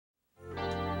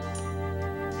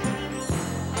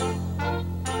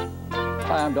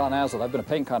Hi, I'm Don Aslett. I've been a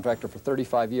paint contractor for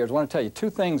 35 years. I want to tell you two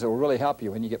things that will really help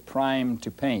you when you get primed to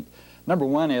paint. Number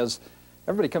one is,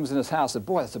 everybody comes in this house and says,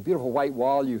 boy, that's a beautiful white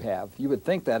wall you have. You would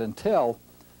think that until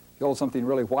you hold something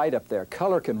really white up there.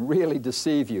 Color can really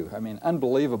deceive you. I mean,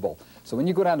 unbelievable. So when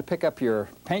you go down to pick up your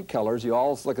paint colors, you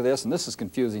always look at this, and this is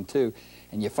confusing too,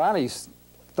 and you finally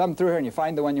thumb through here and you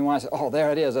find the one you want, and say, oh,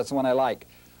 there it is, that's the one I like.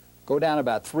 Go down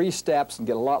about 3 steps and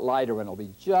get a lot lighter, and it'll be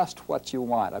just what you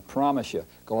want, I promise you.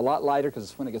 Go a lot lighter,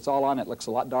 because when it gets all on, it looks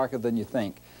a lot darker than you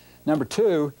think. Number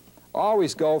two,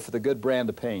 always go for the good brand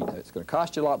of paint. It's going to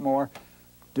cost you a lot more.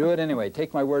 Do it anyway.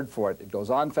 Take my word for it. It goes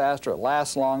on faster, it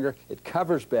lasts longer, it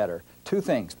covers better. Two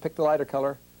things, pick the lighter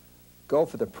color, go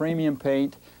for the premium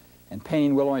paint, and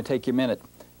painting will only take you a minute.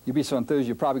 You'll be so enthused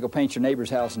you'll probably go paint your neighbor's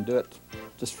house and do it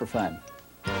just for fun.